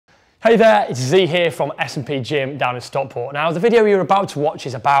Hey there, it's Z here from S&P Gym down in Stockport. Now, the video you're about to watch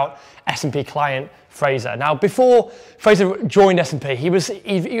is about S&P client Fraser. Now, before Fraser joined S&P, he was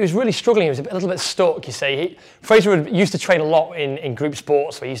really struggling. He was a little bit stuck, you see. Fraser used to train a lot in group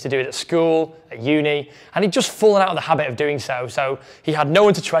sports, so he used to do it at school, at uni, and he'd just fallen out of the habit of doing so. So he had no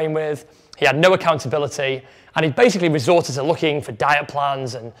one to train with, he had no accountability, and he basically resorted to looking for diet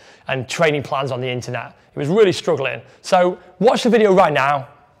plans and training plans on the internet. He was really struggling. So watch the video right now.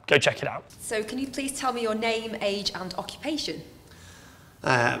 Go check it out. So can you please tell me your name, age and occupation?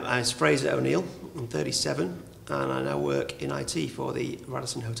 I'm Fraser O'Neill, I'm 37 and I now work in IT for the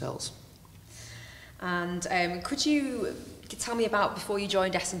Radisson Hotels. And could you tell me about, before you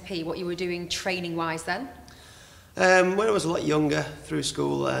joined S&P, what you were doing training wise then? When I was a lot younger, through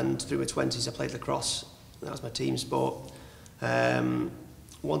school and through my 20s, I played lacrosse. That was my team sport.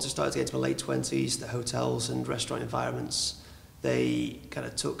 Once I started to get into my late 20s, the hotels and restaurant environments, they kind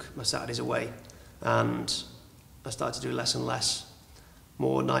of took my Saturdays away, and I started to do less and less,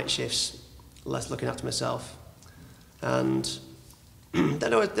 more night shifts, less looking after myself, and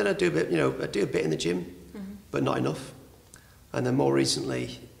then I do a bit, I do a bit in the gym, but not enough. And then more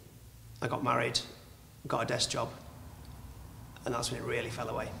recently, I got married, got a desk job, and that's when it really fell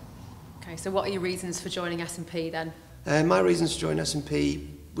away. Okay, so what are your reasons for joining S&P then? My reasons to join S&P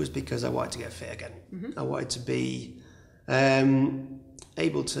was because I wanted to get fit again. I wanted to be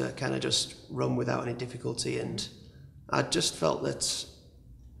able to kind of just run without any difficulty, and I just felt that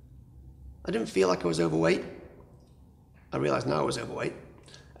I didn't feel like I was overweight. I realised now I was overweight,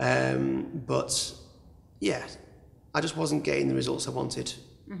 but yeah, I just wasn't getting the results I wanted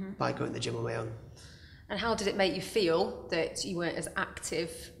by going to the gym on my own. And how did it make you feel that you weren't as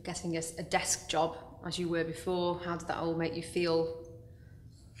active getting a desk job as you were before? How did that all make you feel?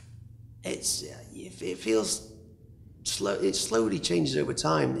 It feels slow. It slowly changes over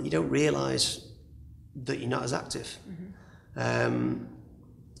time that you don't realise that you're not as active. I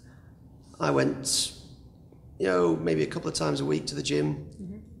went, maybe a couple of times a week to the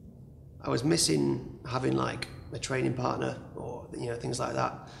gym. I was missing having like a training partner or things like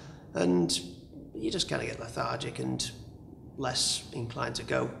that, and you just kind of get lethargic and less inclined to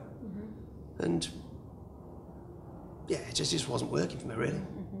go. And yeah, it just wasn't working for me really.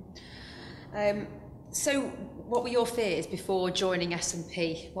 So what were your fears before joining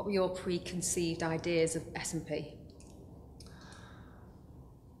S&P? What were your preconceived ideas of S&P?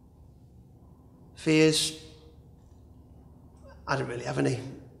 Fears? I didn't really have any.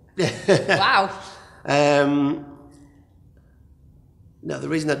 Wow. No, the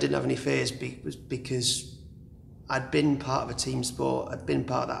reason I didn't have any fears was because I'd been part of a team sport, I'd been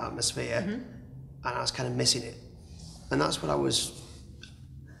part of that atmosphere, and I was kind of missing it. And that's what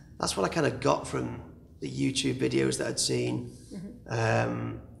I kind of got from the YouTube videos that I'd seen.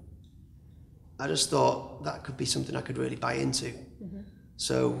 I just thought that could be something I could really buy into.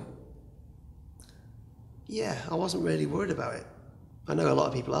 So yeah, I wasn't really worried about it. I know a lot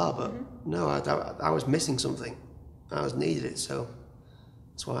of people are, but no, I was missing something. I needed it, so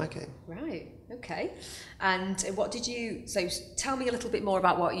that's why I came. Right, okay. And so tell me a little bit more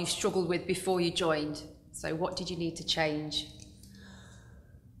about what you struggled with before you joined. So what did you need to change?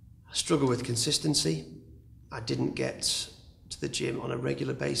 I struggled with consistency. I didn't get to the gym on a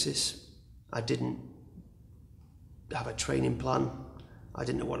regular basis. I didn't have a training plan. I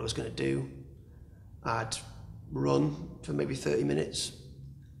didn't know what I was going to do. I'd run for maybe 30 minutes,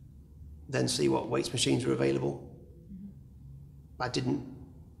 then see what weights machines were available. I didn't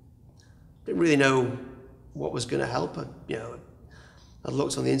really know what was going to help. I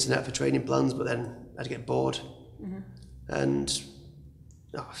looked on the internet for training plans, but then I'd get bored. And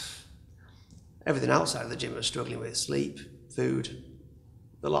everything outside of the gym I was struggling with: sleep, food,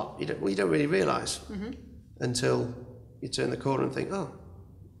 a lot. You don't really realise until you turn the corner and think, oh,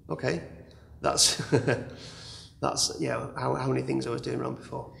 okay, that's how many things I was doing wrong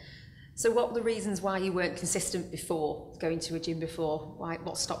before. So what were the reasons why you weren't consistent before, going to a gym before?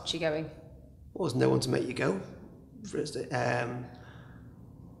 What stopped you going? Well, there's no one to make you go.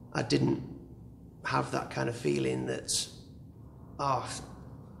 I didn't have that kind of feeling that,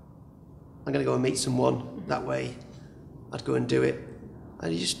 I'm going to go and meet someone, that way I'd go and do it.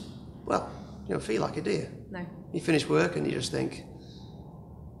 And you just, you don't feel like it, do you? No. You finish work and you just think,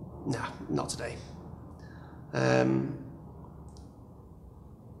 nah, not today.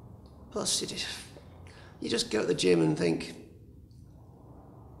 Plus, you just go to the gym and think,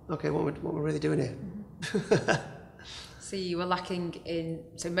 okay, what am I really doing here? So you were lacking in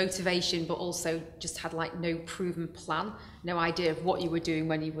motivation, but also just had no proven plan, no idea of what you were doing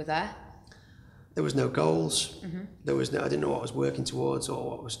when you were there? there was no goals. There was no, I didn't know what I was working towards or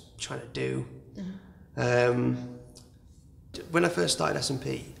what I was trying to do. When I first started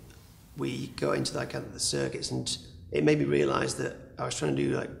S&P, we got into that kind of the circuits, and it made me realise that I was trying to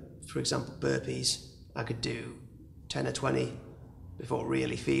do, like, for example, burpees. I could do 10 or 20 before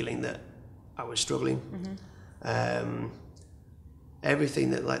really feeling that I was struggling.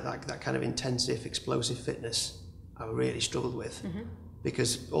 Everything that that kind of intensive, explosive fitness, I really struggled with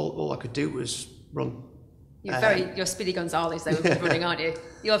because all I could do was run. You're Speedy Gonzales though, running, aren't you?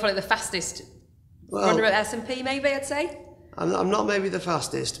 You're probably the fastest runner at S&P, maybe, I'd say. I'm not maybe the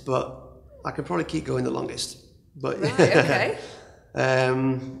fastest, but I could probably keep going the longest. But right, okay.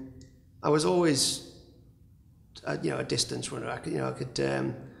 I was always, a distance runner. I could,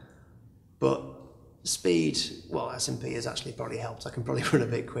 but speed. Well, S&P has actually probably helped. I can probably run a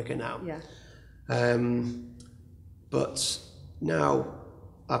bit quicker now. Yeah. But now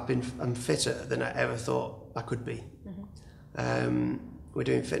I'm fitter than I ever thought I could be. We're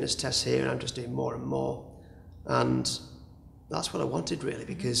doing fitness tests here, and I'm just doing more and more, and that's what I wanted really,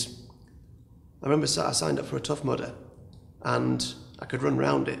 because I remember I signed up for a Tough Mudder, and I could run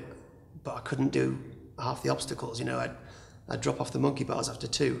round it, but I couldn't do half the obstacles. I'd drop off the monkey bars after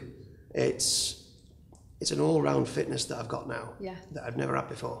 2. It's an all-round fitness that I've got now that I've never had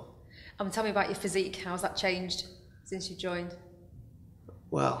before. Tell me about your physique. How's that changed since you joined?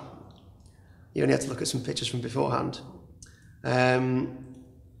 Well, you only have to look at some pictures from beforehand.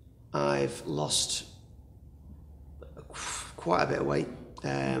 I've lost quite a bit of weight.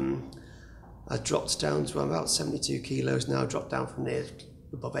 I dropped down to about 72 kilos now, dropped down from near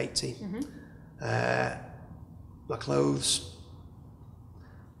above 80. My clothes,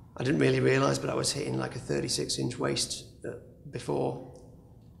 I didn't really realise, but I was hitting like a 36-inch waist before.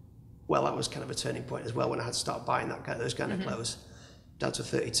 Well, that was kind of a turning point as well when I had to start buying those kind of clothes. Down to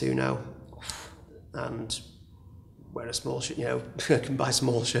 32 now, and wearing a small shirt, I can buy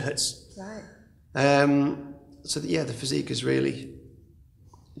small shirts. Right. So the physique has really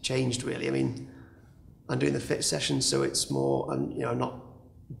changed. Really, I mean, I'm doing the fit sessions, so it's more. I'm not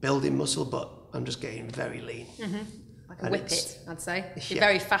building muscle, but I'm just getting very lean. Like a whippet, I'd say. You're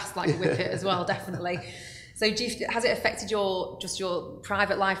very fast, like a whippet as well, definitely. So, has it affected your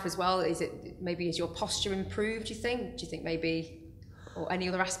private life as well? Is your posture improved? Do you think maybe, or any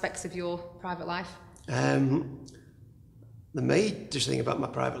other aspects of your private life? The major thing about my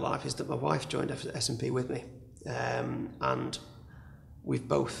private life is that my wife joined S&P with me, and we've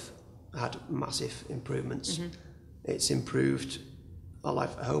both had massive improvements. It's improved our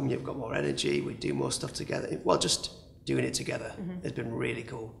life at home. You've got more energy. We do more stuff together. Well, just doing it together has been really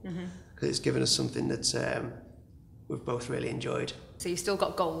cool, because it's given us something that we've both really enjoyed. So you still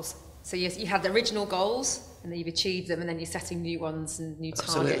got goals. So you had the original goals, and then you've achieved them, and then you're setting new ones and new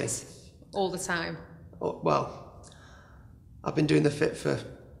targets all the time. Well, I've been doing the fit for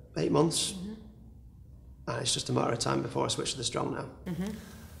 8 months, and it's just a matter of time before I switch to the strong now.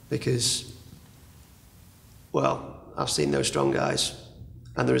 Because, well, I've seen those strong guys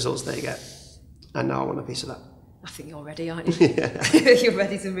and the results they get, and now I want a piece of that. I think you're ready, aren't you? You're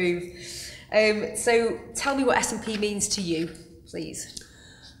ready to move. So tell me what S&P means to you, please.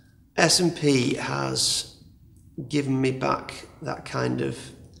 S&P has given me back that kind of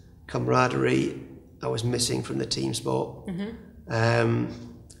camaraderie I was missing from the team sport.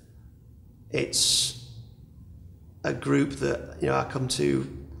 It's a group that I come to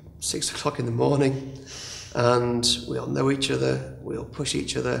 6 o'clock in the morning, and we all know each other, we all push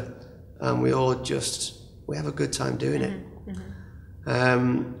each other, and we have a good time doing it.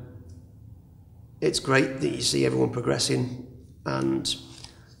 It's great that you see everyone progressing, and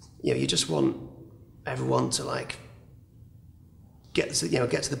you just want everyone to get to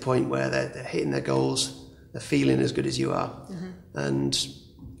the point where they're hitting their goals, they're feeling as good as you are, and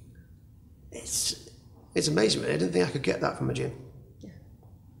it's amazing. I didn't think I could get that from a gym.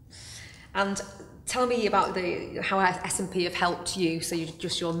 And tell me about how S&P have helped you. So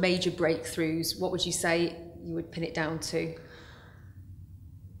just your major breakthroughs. What would you say you would pin it down to?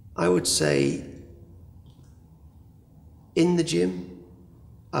 I would say in the gym,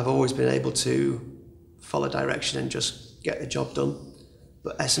 I've always been able to follow direction and just get the job done.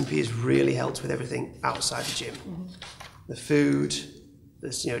 But S&P has really helped with everything outside the gym. The food,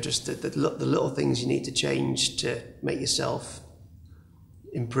 just the little things you need to change to make yourself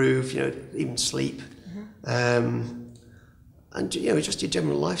improve, even sleep. And just your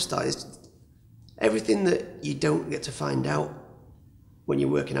general lifestyle is everything that you don't get to find out when you're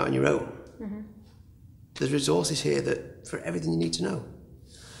working out on your own. There's resources here for everything you need to know.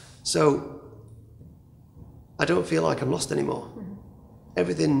 So I don't feel like I'm lost anymore.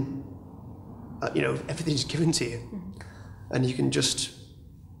 Everything you know, everything's given to you. And you can just,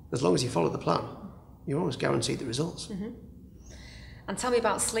 as long as you follow the plan, you're almost guaranteed the results. And tell me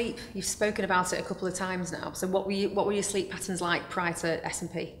about sleep. You've spoken about it a couple of times now. So what were your sleep patterns like prior to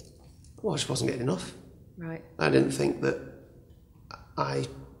S&P? Well, I just wasn't getting enough. Right. I didn't think that I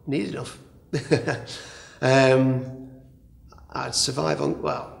needed enough. I'd survive on,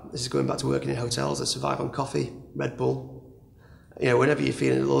 well, this is going back to working in hotels, I'd survive on coffee, Red Bull. You know, whenever you're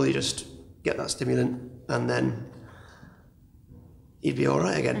feeling low, you just get that stimulant and then you'd be all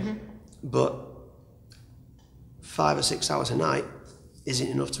right again. But 5 or 6 hours a night isn't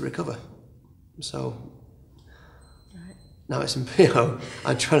enough to recover. So now it's, you know,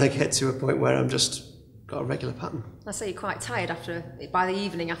 I'm trying to get to a point where I'm just got a regular pattern. I say you're quite tired by the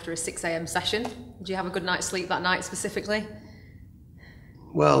evening after a 6 a.m. session. Did you have a good night's sleep that night specifically?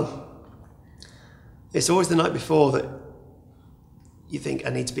 Well, it's always the night before that you think I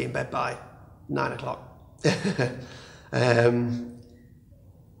need to be in bed by 9 o'clock. And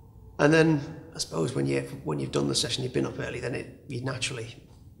then I suppose when you've done the session, you've been up early, then you naturally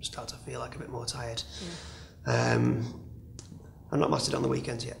start to feel like a bit more tired. I'm not mastered on the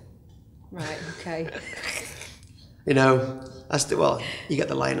weekends yet. Right. Okay. You know, well, you get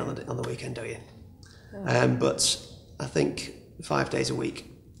the line on the weekend, don't you? But I think 5 days a week.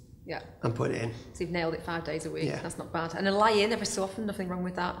 Yeah. I'm putting it in. So you've nailed it 5 days a week. Yeah. That's not bad. And a lie in every so often, nothing wrong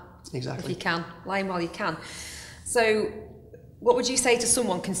with that. Exactly. If you can, lie in while you can. So, what would you say to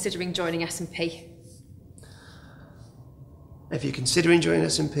someone considering joining S&P? If you're considering joining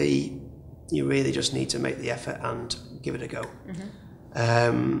S&P, you really just need to make the effort and give it a go.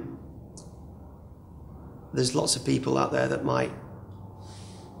 There's lots of people out there that might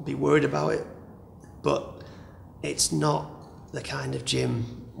be worried about it, but it's not the kind of gym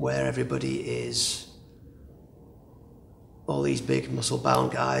where everybody is all these big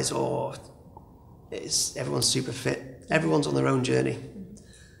muscle-bound guys, or everyone's super fit. Everyone's on their own journey.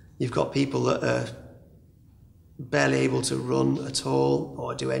 You've got people that are barely able to run at all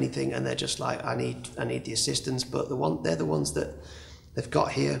or do anything, and they're just like, I need the assistance. But they're the ones that they've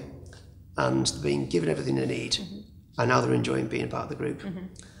got here and they're being given everything they need, and now they're enjoying being part of the group.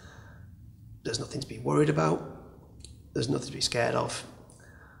 There's nothing to be worried about. There's nothing to be scared of,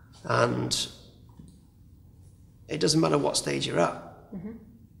 and it doesn't matter what stage you're at.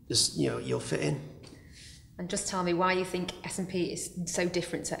 Just, you know, you'll fit in. And just tell me why you think S&P is so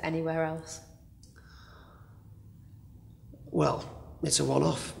different to anywhere else. Well, it's a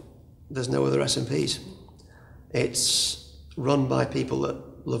one-off. There's no other S&Ps. It's run by people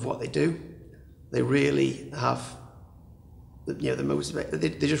that love what they do. They really have, you know, the most. They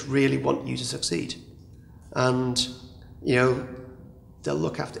just really want you to succeed, and you know, they'll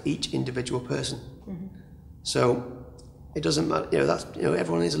look after each individual person. So it doesn't matter. You know, that's, you know,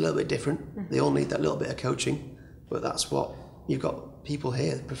 everyone is a little bit different. They all need that little bit of coaching, but that's what you've got. People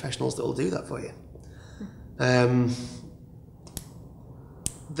here, professionals, that will do that for you.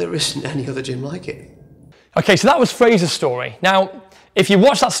 There isn't any other gym like it. Okay, so that was Fraser's story. Now, if you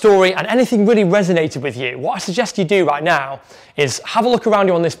watched that story and anything really resonated with you, what I suggest you do right now is have a look around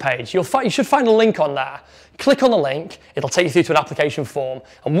you on this page. You should find a link on there. Click on the link, it'll take you through to an application form.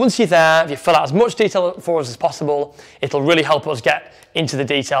 And once you're there, if you fill out as much detail for us as possible, it'll really help us get into the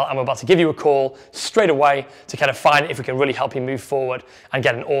detail, and we're about to give you a call straight away to kind of find if we can really help you move forward and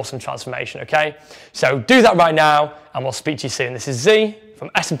get an awesome transformation, okay? So do that right now, and we'll speak to you soon. This is Z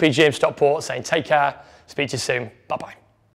from S&P Stockport saying take care, speak to you soon, bye-bye.